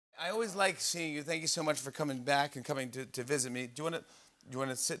I always like seeing you. Thank you so much for coming back and coming to visit me. Do you want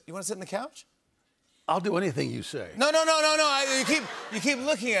to sit? You want to sit on the couch? I'll do anything you say. No. You keep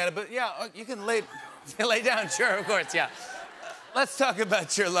looking at it, but yeah, you can lay down. Sure, of course, yeah. Let's talk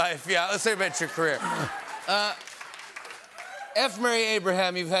about your life. Yeah, let's talk about your career. F. Murray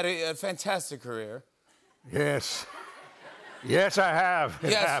Abraham, you've had a fantastic career. Yes. Yes, I have.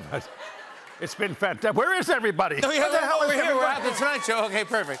 Yes. It's been fantastic. Where is everybody? No, What the hell we're is here. everybody? We're at the Tonight Show. Okay,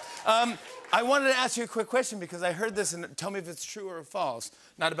 perfect. I wanted to ask you a quick question because I heard this, and tell me if it's true or false.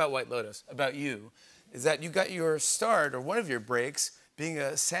 Not about White Lotus, about you. Is that you got your start, or one of your breaks, being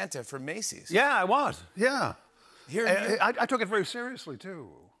a Santa for Macy's? Yeah, I was. Yeah. I took it very seriously,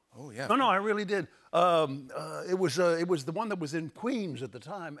 too. Oh, yeah. No, I really did. It was the one that was in Queens at the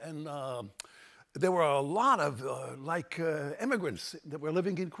time, and there were a lot of immigrants that were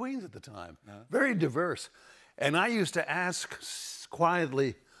living in Queens at the time. Very diverse. And I used to ask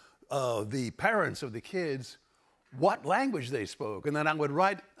quietly the parents of the kids what language they spoke, and then I would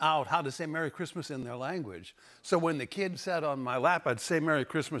write out how to say Merry Christmas in their language. So when the kid sat on my lap, I'd say Merry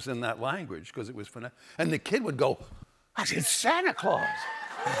Christmas in that language because it was fun. And the kid would go, "It's Santa Claus."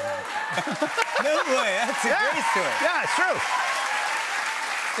 No way, that's a great story. Yeah, it's true.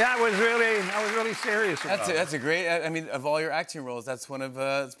 Yeah, I was really serious about it. That's a great. I mean, of all your acting roles, that's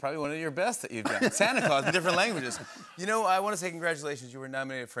it's probably one of your best that you've done. Santa Claus in different languages. You know, I want to say congratulations. You were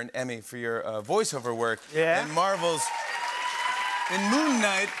nominated for an Emmy for your voiceover work in Marvel's in Moon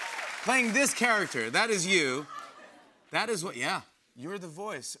Knight, playing this character. That is you. That is what. Yeah, you're the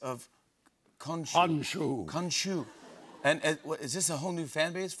voice of Khonshu. Khonshu. And what, is this a whole new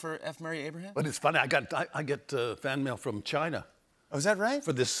fan base for F. Murray Abraham? But it's funny. I get fan mail from China. Oh, is that right?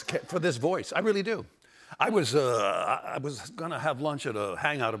 For this voice, I really do. I was gonna have lunch at a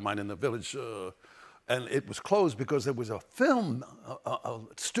hangout of mine in the village, and it was closed because there was a film, a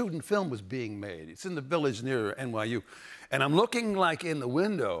student film was being made. It's in the village near NYU, and I'm looking like in the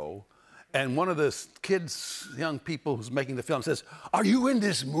window, and one of the kids, young people who's making the film says, "Are you in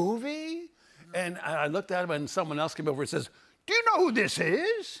this movie?" And I looked at him, and someone else came over and says, "Do you know who this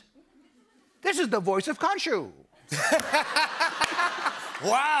is? This is the voice of Khonshu."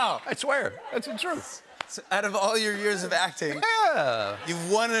 Wow! I swear, that's the truth. So out of all your years of acting,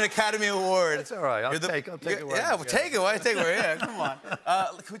 you've won an Academy Award. That's all right. I'll take it. Yeah, we'll take it. Why take it? Yeah, come on.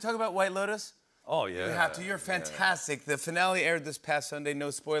 Can we talk about White Lotus? Oh, yeah. We have to. You're fantastic. The finale aired this past Sunday.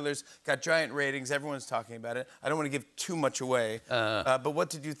 No spoilers. Got giant ratings. Everyone's talking about it. I don't want to give too much away. But what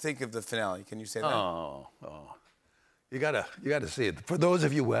did you think of the finale? Can you say that? Oh. You gotta see it. For those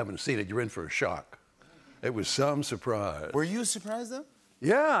of you who haven't seen it, you're in for a shock. It was some surprise. Were you surprised, though?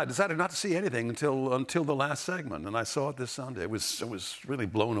 Yeah, I decided not to see anything until the last segment, and I saw it this Sunday. It was really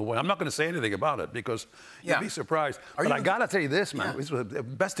blown away. I'm not going to say anything about it because you'll be surprised. But I got to tell you this, man. It was the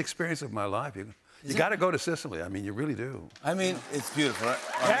best experience of my life. You got to go to Sicily. I mean, you really do. I mean, it's beautiful. Right?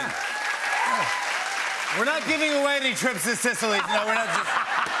 Yeah. We're not giving away any trips to Sicily. No, we're not just...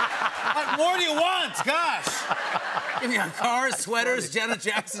 What more do you want? Gosh. Give me cars, sweaters, Janet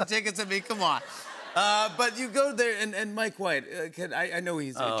Jackson tickets. I mean, come on. But you go there, and Mike White, I know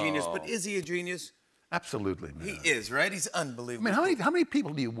he's a genius, but is he a genius? Absolutely, man. He is, right? He's unbelievable. I mean, how many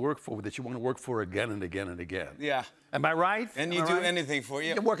people do you work for that you want to work for again and again and again? Yeah. Am I right? And you do anything for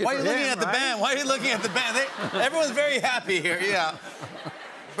you. Why are you looking at the band? Why are you looking at the band? Everyone's very happy here, yeah.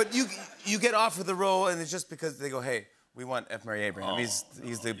 But you get offered the role, and it's just because they go, hey, we want F. Murray Abraham. He's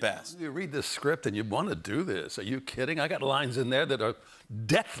the best. You read this script and you want to do this. Are you kidding? I got lines in there that are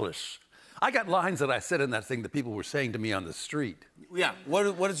deathless. I got lines that I said in that thing that people were saying to me on the street. Yeah.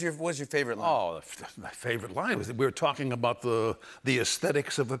 What's your favorite line? Oh, my favorite line was that we were talking about the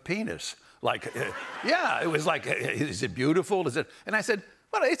aesthetics of a penis. Like, yeah, it was like, is it beautiful? Is it? And I said,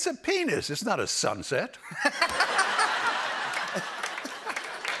 well, it's a penis. It's not a sunset.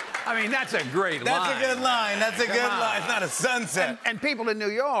 I mean, that's a great line. That's a good line. That's a good line. It's not a sunset. And people in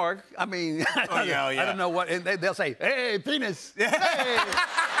New York, I mean, I don't know what, they'll say, hey, penis. Hey.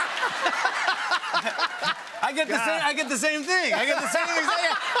 I get the same thing. I get the same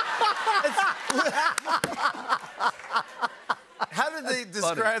thing. How did they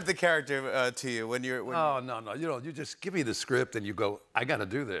describe the character to you when you're? Oh no! You just give me the script and you go, I got to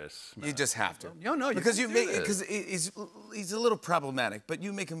do this. Man. You just have to. No, because he's a little problematic, but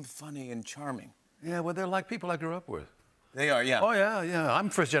you make him funny and charming. Yeah, well, they're like people I grew up with. They are, yeah. Oh yeah. I'm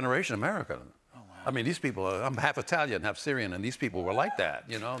first generation American. Oh wow. I mean, these people. I'm half Italian, half Syrian, and these people were like that.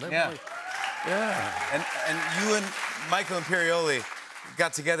 You know. Yeah. And you and Michael Imperioli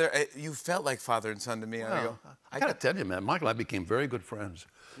got together. You felt like father and son to me. I got to tell you, man, Michael and I became very good friends.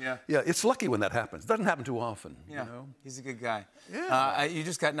 Yeah. Yeah, it's lucky when that happens. It doesn't happen too often. Yeah, You know? he's a good guy. Yeah. You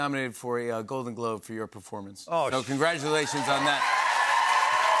just got nominated for a Golden Globe for your performance. Oh, so congratulations on that.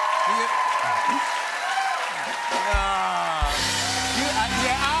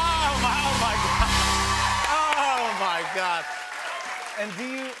 Oh my God! And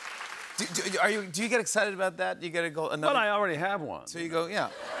do you get excited about that? Do you get a gold? Well, I already have one. So you go, yeah.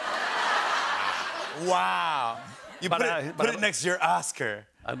 Wow. You put it next to your Oscar.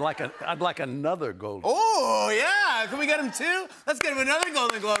 I'd like another Golden. Oh yeah! Can we get him two? Let's get him another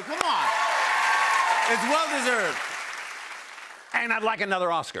Golden Globe. Come on. It's well deserved. And I'd like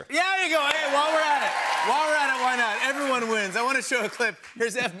another Oscar. Yeah, there you go. Hey, while we're at it, why not? Everyone wins. I want to show a clip.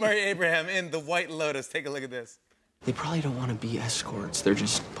 Here's F. Murray Abraham in The White Lotus. Take a look at this. They probably don't want to be escorts. They're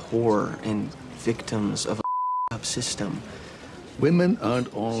just poor and victims of a up system. Women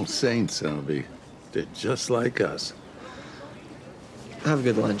aren't all saints, Albie. They're just like us. Have a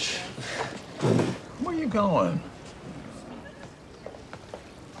good lunch. Where are you going?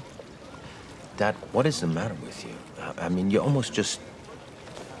 Dad, what is the matter with you? I mean, you almost just...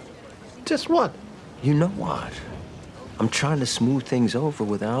 Just what? You know what? I'm trying to smooth things over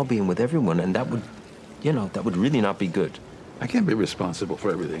with Albie and with everyone, and that would, you know, that would really not be good. I can't be responsible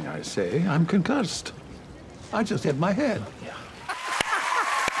for everything I say. I'm concussed. I just hit my head. Yeah.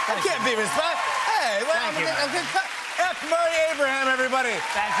 I can't be responsible. Hey, well, F. Murray Abraham, everybody.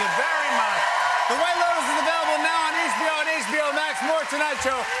 Thank you very much. The White Lotus is available now on HBO and HBO Max. More Tonight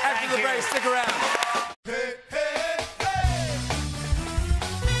Show after the break. Stick around.